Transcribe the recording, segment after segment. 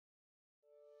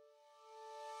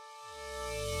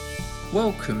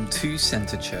Welcome to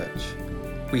Centre Church.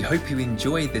 We hope you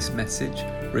enjoy this message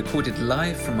recorded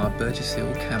live from our Burgess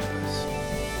Hill campus.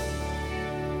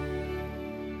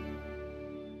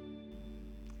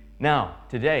 Now,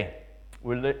 today,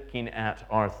 we're looking at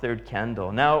our third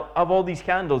candle. Now, of all these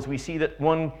candles, we see that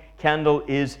one candle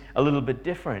is a little bit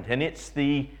different, and it's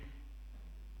the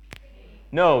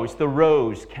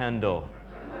rose candle.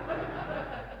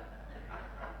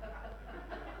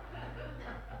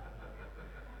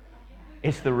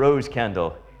 It's the rose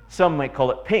candle. Some might call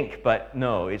it pink, but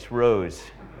no, it's rose.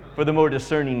 For the more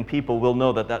discerning people, will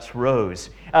know that that's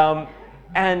rose.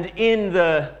 And in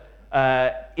the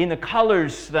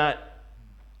colors that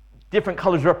different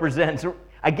colors represent,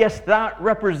 I guess that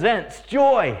represents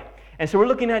joy. And so we're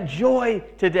looking at joy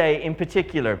today in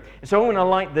particular. And so I'm going to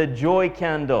light the joy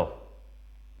candle.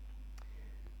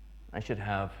 I should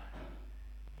have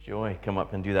Joy come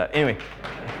up and do that. Anyway.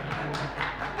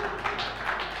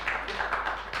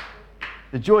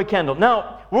 The joy candle.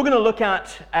 Now, we're going to look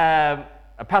at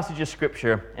a passage of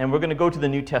Scripture, and we're going to go to the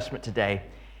New Testament today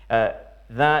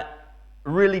that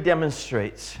really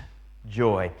demonstrates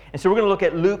joy. And so we're going to look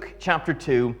at Luke chapter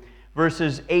 2,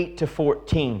 verses 8 to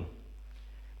 14.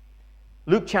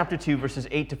 Luke chapter 2, verses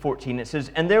 8 to 14. It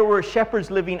says, "And there were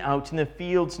shepherds living out in the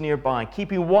fields nearby,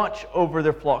 keeping watch over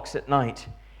their flocks at night.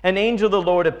 An angel of the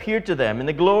Lord appeared to them, and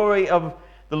the glory of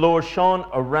the Lord shone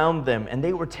around them, and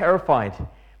they were terrified.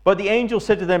 But the angel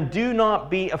said to them, 'Do not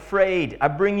be afraid. I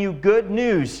bring you good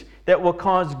news that will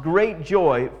cause great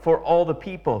joy for all the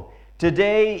people.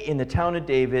 Today in the town of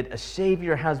David, a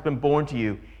Savior has been born to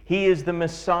you. He is the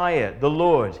Messiah, the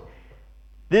Lord.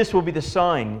 This will be the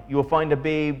sign. You will find a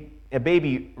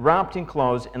baby wrapped in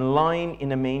cloths and lying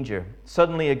in a manger.'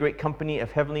 Suddenly a great company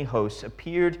of heavenly hosts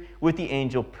appeared with the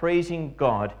angel, praising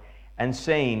God and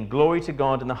saying, 'Glory to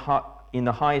God in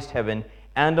the highest heaven,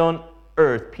 and on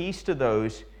earth peace to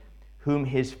those whom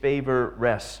his favor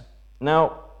rests.'"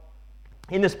 Now,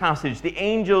 in this passage, the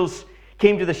angels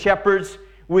came to the shepherds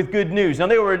with good news. Now,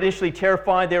 they were initially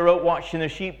terrified. They were out watching their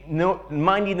sheep,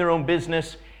 minding their own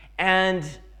business, and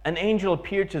an angel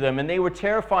appeared to them, and they were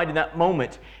terrified in that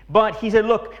moment. But he said,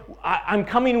 "Look, I'm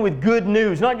coming with good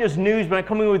news. Not just news, but I'm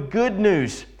coming with good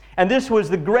news." And this was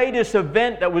the greatest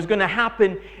event that was going to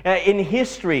happen in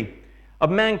history of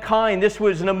mankind. This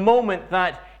was in a moment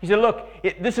that he said, "Look,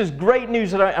 this is great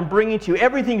news that I'm bringing to you.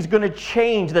 Everything's going to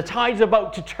change. The tide's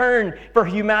about to turn for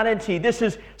humanity. This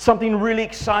is something really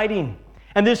exciting.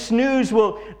 And this news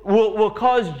will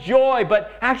cause joy."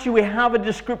 But actually we have a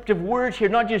descriptive word here,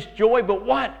 not just joy, but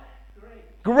what?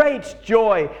 Great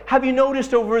joy. Have you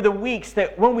noticed over the weeks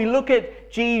that when we look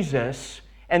at Jesus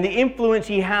and the influence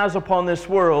he has upon this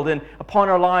world and upon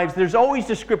our lives, there's always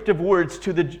descriptive words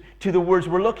to the words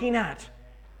we're looking at.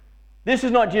 This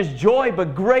is not just joy,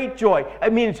 but great joy. I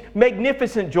mean, it's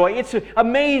magnificent joy. It's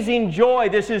amazing joy.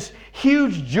 This is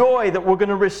huge joy that we're going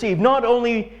to receive. Not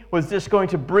only was this going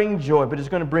to bring joy, but it's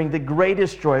going to bring the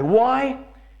greatest joy. Why?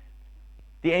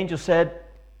 The angel said,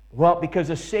 well, because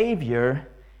a Savior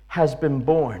has been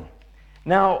born.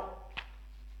 Now,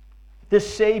 this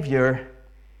Savior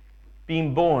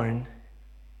being born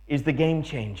is the game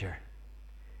changer.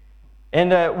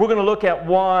 And we're going to look at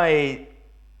why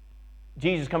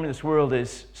Jesus coming to this world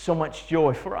is so much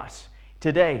joy for us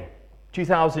today,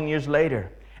 2,000 years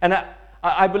later. And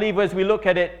I believe as we look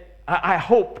at it, I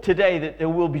hope today that there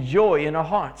will be joy in our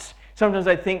hearts. Sometimes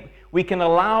I think we can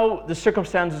allow the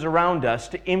circumstances around us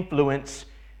to influence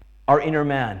our inner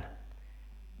man.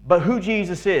 But who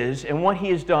Jesus is and what he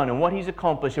has done and what he's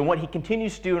accomplished and what he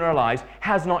continues to do in our lives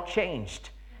has not changed.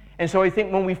 And so I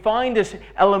think when we find this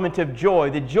element of joy,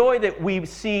 the joy that we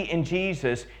see in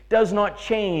Jesus does not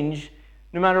change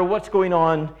no matter what's going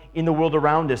on in the world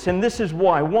around us. And this is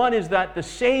why. One is that the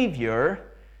Savior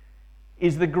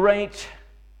is the great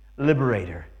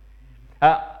liberator.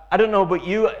 I don't know about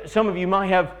you, some of you might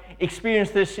have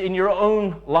experienced this in your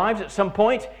own lives at some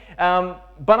point. But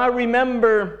I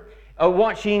remember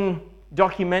watching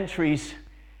documentaries,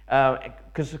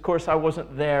 because of course I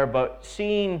wasn't there, but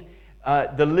seeing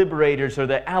the liberators or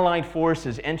the Allied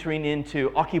forces entering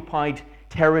into occupied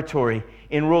territory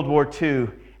in World War II.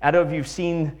 I don't know if you've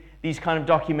seen these kind of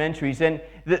documentaries. And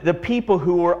the people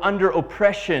who were under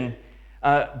oppression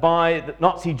by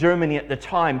Nazi Germany at the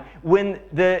time, when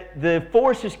the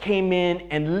forces came in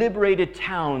and liberated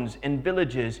towns and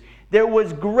villages, there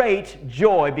was great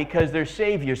joy because their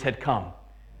saviors had come.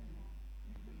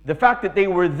 The fact that they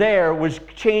were there was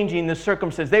changing the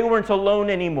circumstances. They weren't alone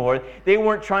anymore. They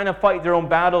weren't trying to fight their own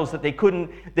battles that they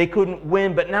couldn't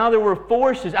win. But now there were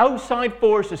forces, outside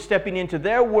forces, stepping into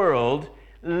their world,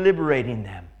 liberating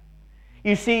them.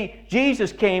 You see,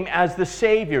 Jesus came as the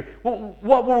Savior.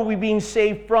 What were we being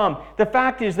saved from? The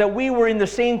fact is that we were in the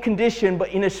same condition, but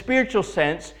in a spiritual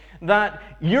sense, that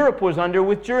Europe was under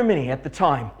with Germany at the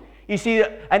time. You see,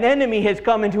 an enemy has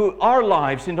come into our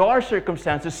lives, into our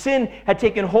circumstances. Sin had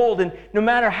taken hold, and no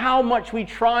matter how much we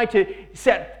try to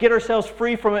get ourselves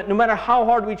free from it, no matter how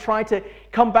hard we try to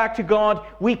come back to God,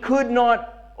 we could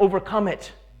not overcome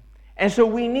it. And so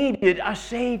we needed a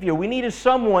Savior. We needed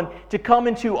someone to come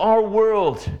into our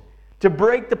world, to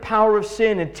break the power of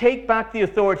sin and take back the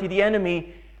authority the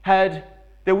enemy that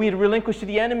we had relinquished to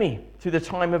the enemy through the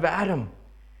time of Adam.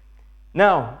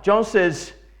 Now, John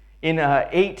says in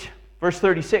 8, verse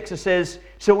 36, it says,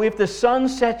 "So if the Son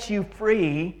sets you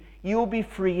free, you will be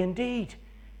free indeed."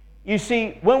 You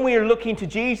see, when we are looking to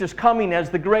Jesus coming as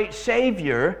the great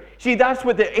Savior, see, that's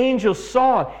what the angels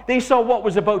saw. They saw what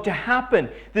was about to happen.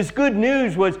 This good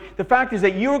news was, the fact is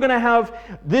that you were going to have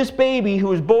this baby who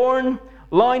was born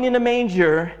lying in a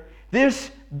manger. This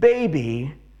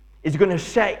baby is going to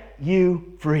set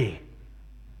you free.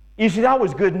 You see, that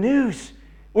was good news.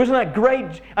 Wasn't that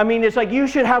great? I mean, it's like you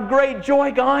should have great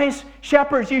joy, guys.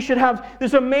 Shepherds, you should have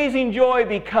this amazing joy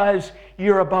because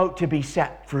you're about to be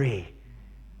set free.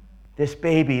 This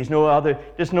baby is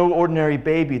just no ordinary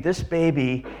baby. This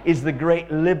baby is the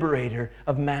great liberator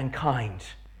of mankind,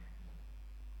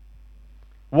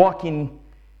 walking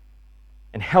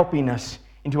and helping us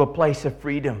into a place of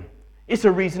freedom. It's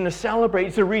a reason to celebrate.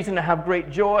 It's a reason to have great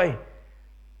joy.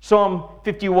 Psalm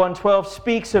 51:12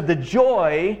 speaks of the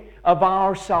joy of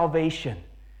our salvation.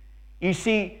 You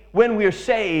see, when we're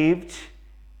saved,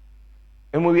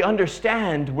 and when we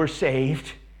understand we're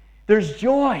saved, there's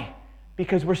joy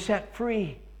because we're set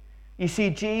free. You see,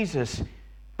 Jesus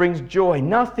brings joy.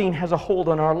 Nothing has a hold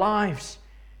on our lives.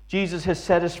 Jesus has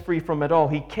set us free from it all.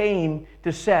 He came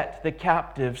to set the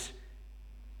captives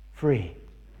free.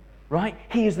 Right?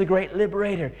 He is the great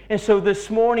liberator. And so this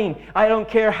morning, I don't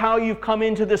care how you've come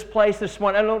into this place this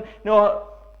morning. I don't know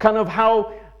kind of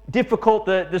how difficult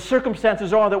the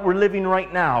circumstances are that we're living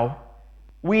right now.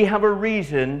 We have a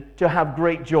reason to have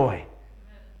great joy.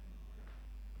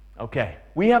 Okay.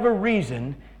 We have a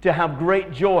reason to have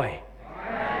great joy.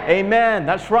 Amen.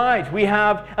 That's right. We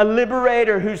have a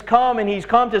liberator who's come, and he's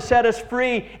come to set us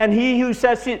free. And he who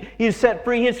sets it, he's set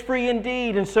free, is free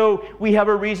indeed. And so we have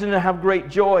a reason to have great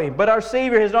joy. But our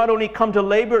Savior has not only come to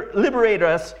liberate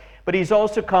us, but he's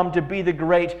also come to be the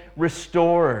great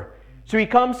restorer. So he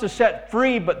comes to set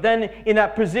free, but then in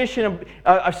that position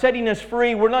of setting us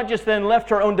free, we're not just then left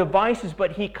to our own devices,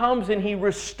 but he comes and he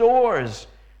restores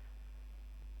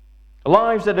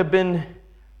lives that have been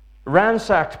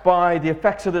ransacked by the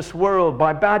effects of this world,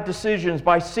 by bad decisions,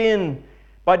 by sin,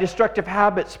 by destructive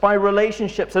habits, by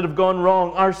relationships that have gone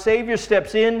wrong. Our Savior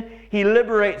steps in, he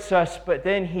liberates us, but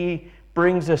then he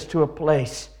brings us to a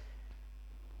place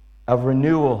of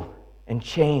renewal and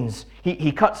chains.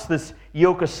 He cuts this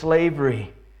yoke of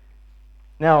slavery.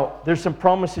 Now, there's some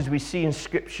promises we see in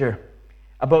Scripture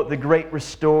about the great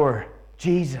restorer,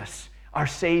 Jesus, our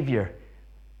Savior.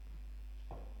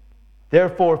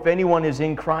 Therefore, if anyone is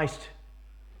in Christ,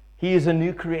 he is a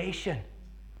new creation.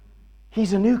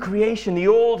 He's a new creation. The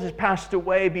old has passed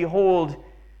away. Behold,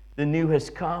 the new has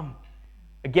come.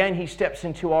 Again, he steps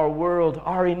into our world,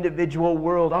 our individual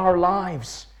world, our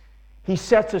lives. He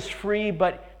sets us free,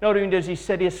 but not only does he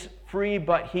set us free,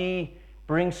 but he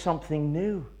brings something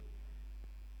new.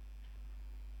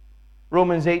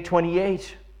 Romans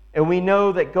 8:28, and we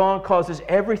know that God causes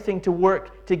everything to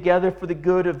work together for the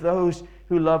good of those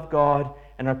who love God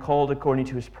and are called according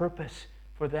to his purpose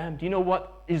for them. Do you know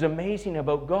what is amazing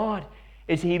about God?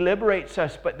 Is he liberates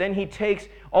us, but then he takes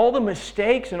all the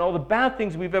mistakes and all the bad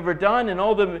things we've ever done and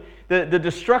all the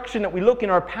destruction that we look in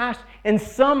our past, and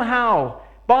somehow,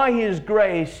 by his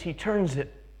grace, he turns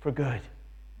it for good.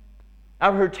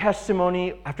 I've heard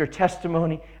testimony after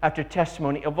testimony after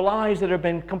testimony of lives that have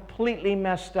been completely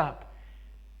messed up.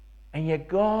 And yet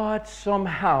God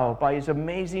somehow, by his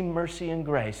amazing mercy and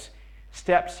grace,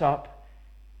 steps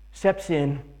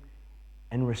in,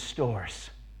 and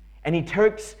restores. And he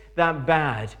takes that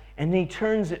bad and he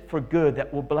turns it for good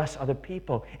that will bless other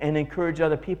people and encourage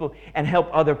other people and help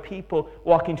other people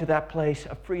walk into that place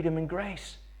of freedom and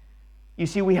grace. You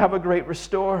see, we have a great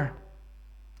restorer.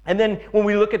 And then when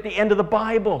we look at the end of the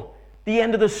Bible, the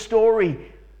end of the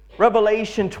story,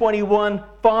 Revelation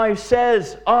 21:5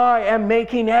 says, I am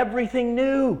making everything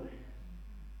new.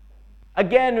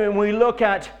 Again, when we look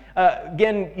at,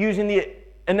 again, using the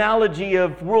analogy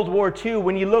of World War II,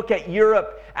 when you look at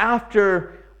Europe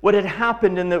after what had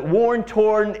happened in the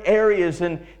war-torn areas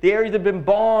and the areas that have been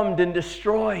bombed and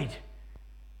destroyed.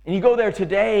 And you go there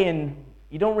today and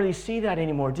you don't really see that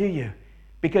anymore, do you?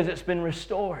 because it's been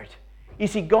restored. You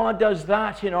see, God does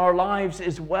that in our lives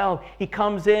as well. He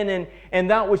comes in and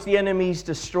that which the enemies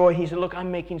destroy, He said, look, I'm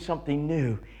making something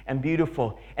new and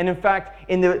beautiful. And in fact,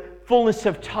 in the fullness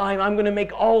of time, I'm going to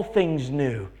make all things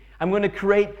new. I'm going to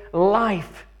create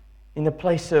life in the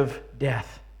place of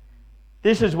death.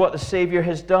 This is what the Savior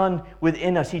has done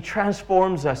within us. He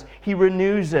transforms us. He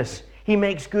renews us. He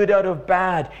makes good out of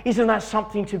bad. Isn't that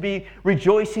something to be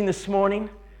rejoicing this morning?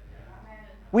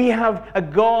 We have a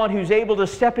God who's able to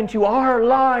step into our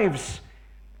lives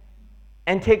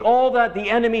and take all that the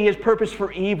enemy has purposed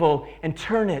for evil and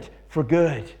turn it for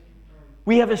good.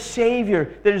 We have a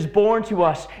Savior that is born to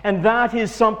us, and that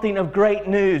is something of great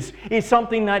news. It's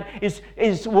something that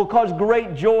will cause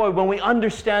great joy when we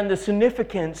understand the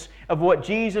significance of what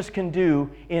Jesus can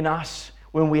do in us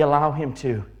when we allow Him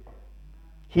to.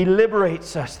 He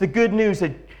liberates us. The good news,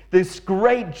 that this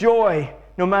great joy,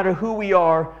 no matter who we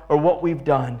are or what we've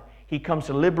done, He comes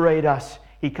to liberate us.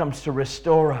 He comes to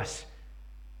restore us.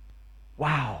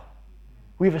 Wow.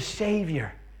 We have a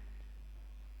Savior.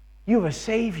 You have a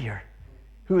Savior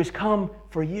who has come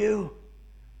for you.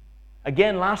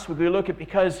 Again, last week we looked at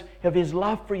because of His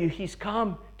love for you, He's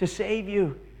come to save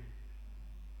you.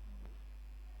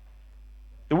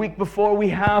 The week before, we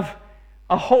have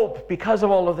a hope because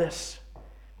of all of this.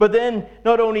 But then,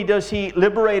 not only does He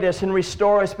liberate us and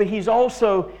restore us, but He's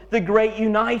also the great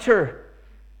uniter.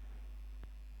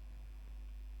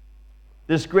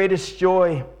 This greatest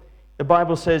joy, the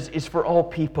Bible says, is for all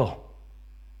people.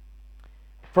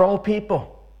 For all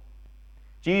people.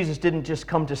 Jesus didn't just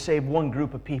come to save one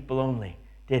group of people only,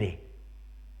 did He?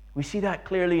 We see that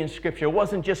clearly in Scripture. It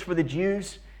wasn't just for the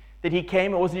Jews that He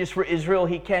came. It wasn't just for Israel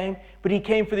He came, but He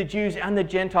came for the Jews and the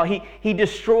Gentile. He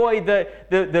destroyed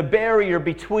the barrier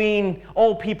between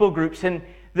all people groups. And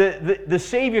the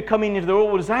Savior coming into the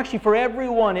world is actually for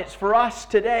everyone. It's for us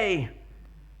today.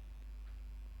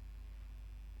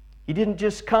 He didn't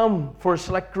just come for a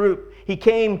select group. He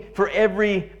came for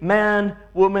every man,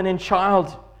 woman, and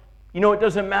child. You know, it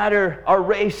doesn't matter our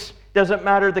race, doesn't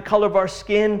matter the color of our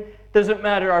skin, doesn't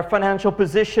matter our financial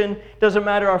position, doesn't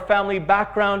matter our family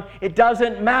background. It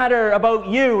doesn't matter about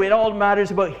you. It all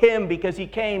matters about Him because He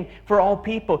came for all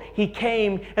people. He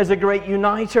came as a great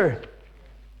uniter.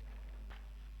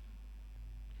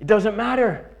 It doesn't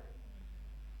matter.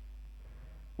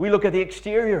 We look at the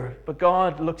exterior, but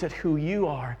God looks at who you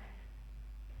are.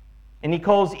 And He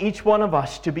calls each one of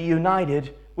us to be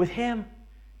united with Him.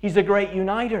 He's a great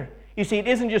uniter. You see, it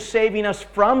isn't just saving us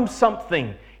from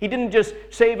something. He didn't just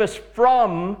save us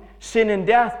from sin and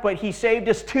death, but He saved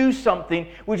us to something,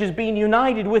 which is being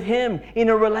united with Him in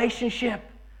a relationship.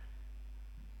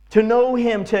 To know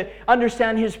Him, to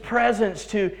understand His presence,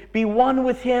 to be one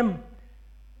with Him.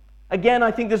 Again,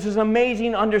 I think this is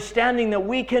amazing understanding that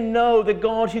we can know the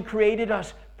God who created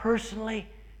us personally.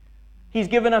 He's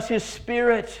given us His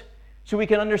Spirit so we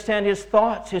can understand His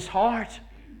thoughts, His heart.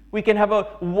 We can have a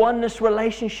oneness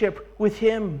relationship with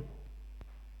Him.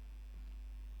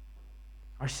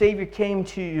 Our Savior came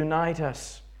to unite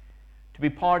us, to be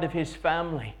part of His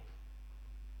family.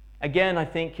 Again, I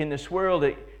think in this world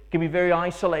it can be very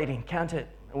isolating, can't it?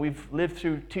 We've lived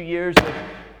through 2 years of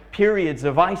periods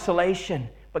of isolation.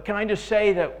 But can I just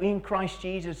say that in Christ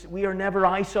Jesus, we are never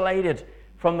isolated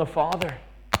from the Father.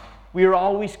 We are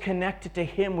always connected to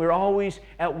Him. We're always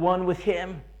at one with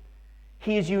Him.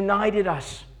 He has united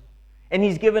us. And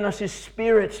He's given us His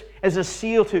Spirit as a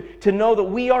seal to know that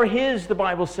we are His, the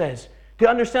Bible says. To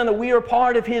understand that we are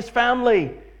part of His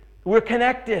family. We're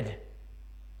connected.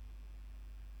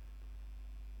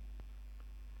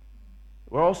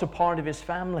 We're also part of His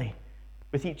family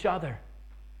with each other.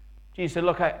 Jesus said,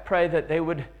 look, I pray that they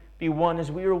would be one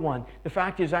as we are one. The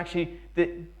fact is actually that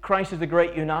Christ is the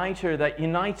great uniter that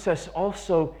unites us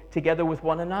also together with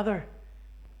one another.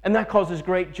 And that causes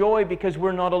great joy because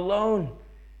we're not alone.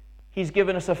 He's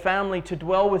given us a family to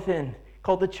dwell within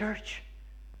called the church.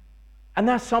 And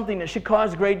that's something that should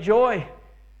cause great joy.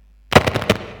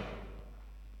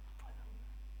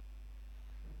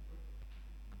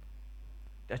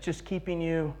 That's just keeping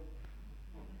you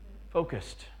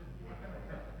focused.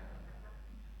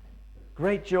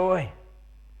 Great joy.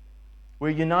 We're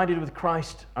united with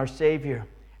Christ, our Savior.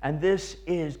 And this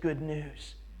is good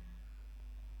news.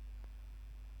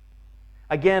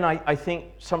 Again, I think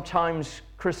sometimes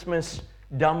Christmas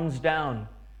dumbs down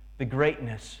the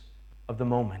greatness of the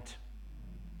moment.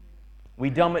 We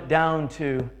dumb it down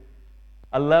to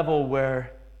a level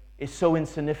where it's so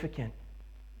insignificant.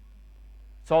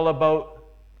 It's all about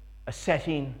a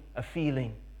setting, a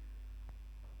feeling.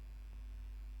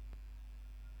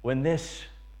 When this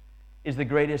is the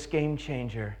greatest game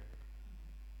changer,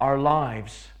 our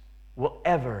lives will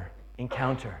ever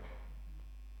encounter.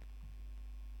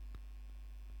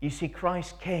 You see,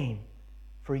 Christ came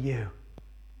for you.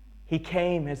 He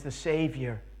came as the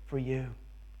Savior for you.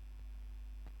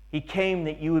 He came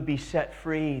that you would be set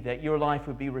free, that your life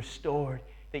would be restored,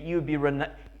 that you would be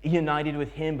united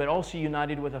with Him, but also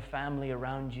united with a family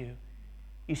around you.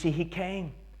 You see, He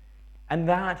came. And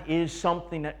that is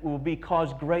something that will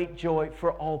cause great joy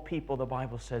for all people, the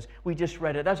Bible says. We just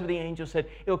read it. That's what the angel said.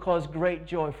 It will cause great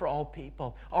joy for all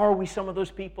people. Are we some of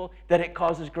those people that it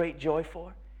causes great joy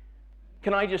for?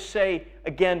 Can I just say,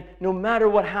 again, no matter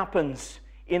what happens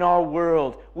in our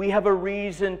world, we have a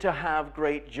reason to have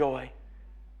great joy.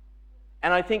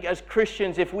 And I think as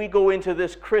Christians, if we go into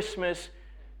this Christmas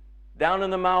down in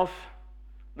the mouth,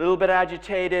 a little bit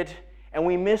agitated, and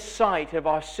we miss sight of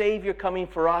our Savior coming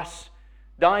for us,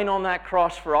 dying on that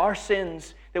cross for our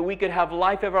sins, that we could have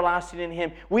life everlasting in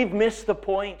Him, we've missed the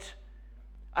point.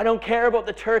 I don't care about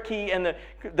the turkey and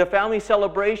the family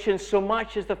celebrations so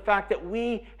much as the fact that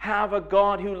we have a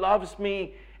God who loves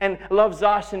me and loves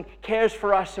us and cares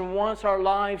for us and wants our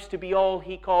lives to be all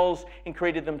He calls and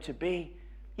created them to be.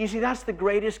 You see, that's the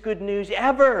greatest good news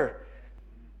ever.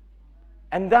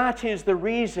 And that is the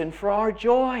reason for our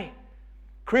joy.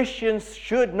 Christians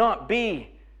should not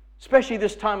be, especially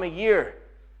this time of year,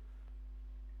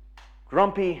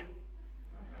 grumpy,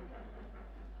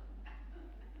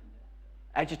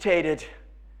 agitated,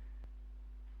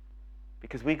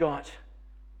 because we got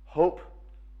hope,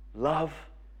 love,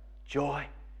 joy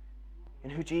in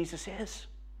who Jesus is.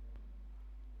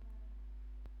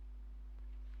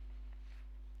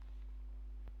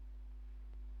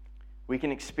 We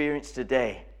can experience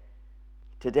today,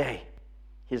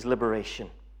 His liberation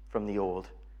from the old.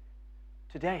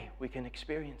 Today we can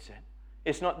experience it.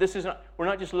 We're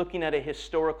not just looking at a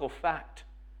historical fact.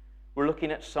 We're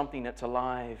looking at something that's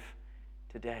alive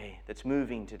today, that's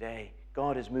moving today.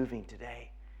 God is moving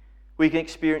today. We can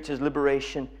experience His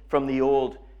liberation from the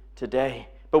old today.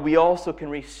 But we also can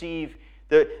receive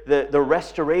the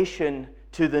restoration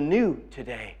to the new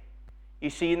today. You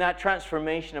see, in that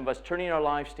transformation of us turning our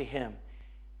lives to Him,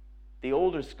 the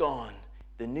old is gone,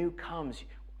 the new comes.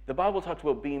 The Bible talks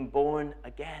about being born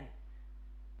again.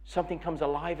 Something comes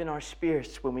alive in our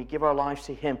spirits when we give our lives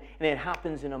to Him, and it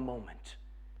happens in a moment.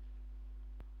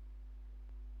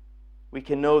 We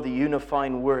can know the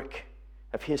unifying work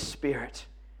of His Spirit,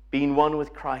 being one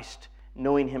with Christ,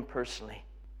 knowing Him personally.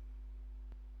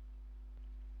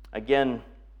 Again,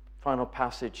 final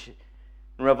passage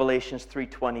in Revelations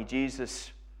 3:20,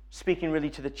 Jesus speaking really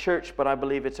to the church, but I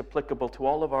believe it's applicable to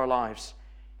all of our lives.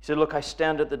 He said, "Look, I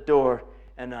stand at the door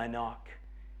and I knock."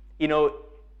 You know,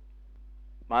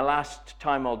 my last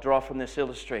time I'll draw from this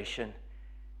illustration,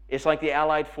 it's like the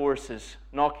Allied forces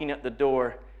knocking at the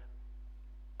door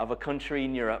of a country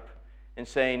in Europe and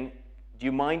saying, "Do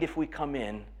you mind if we come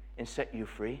in and set you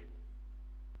free?"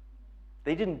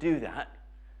 They didn't do that.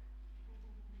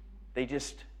 They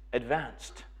just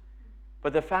advanced.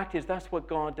 But the fact is, that's what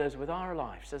God does with our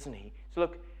lives, doesn't He? So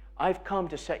look, I've come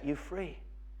to set you free.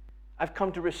 I've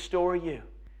come to restore you.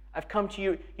 I've come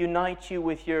to unite you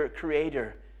with your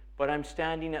Creator. But I'm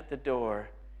standing at the door,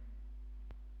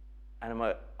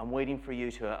 and I'm waiting for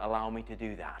you to allow me to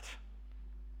do that.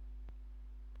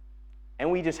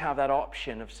 And we just have that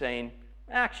option of saying,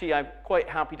 actually, I'm quite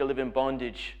happy to live in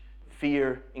bondage,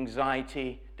 fear,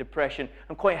 anxiety, depression.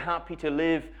 I'm quite happy to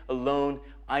live alone,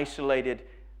 isolated,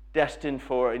 destined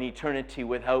for an eternity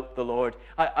without the Lord.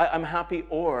 I'm happy,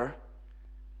 or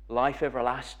life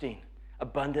everlasting,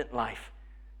 abundant life,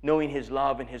 knowing His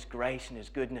love and His grace and His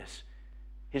goodness,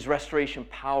 His restoration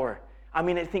power. I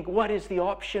mean, I think, what is the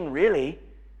option, really?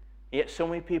 Yet so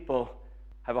many people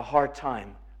have a hard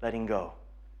time letting go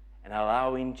and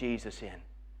allowing Jesus in.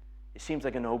 It seems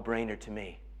like a no-brainer to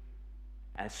me.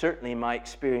 And certainly in my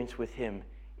experience with Him,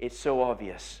 it's so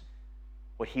obvious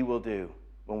what He will do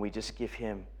when we just give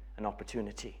Him an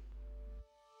opportunity.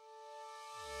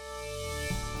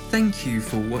 Thank you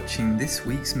for watching this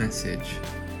week's message.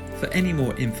 For any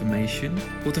more information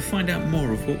or to find out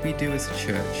more of what we do as a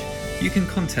church, you can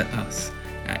contact us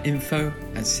at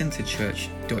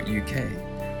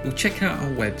info@centrechurch.uk or check out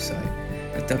our website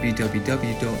at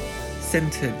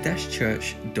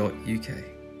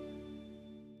www.centre-church.uk.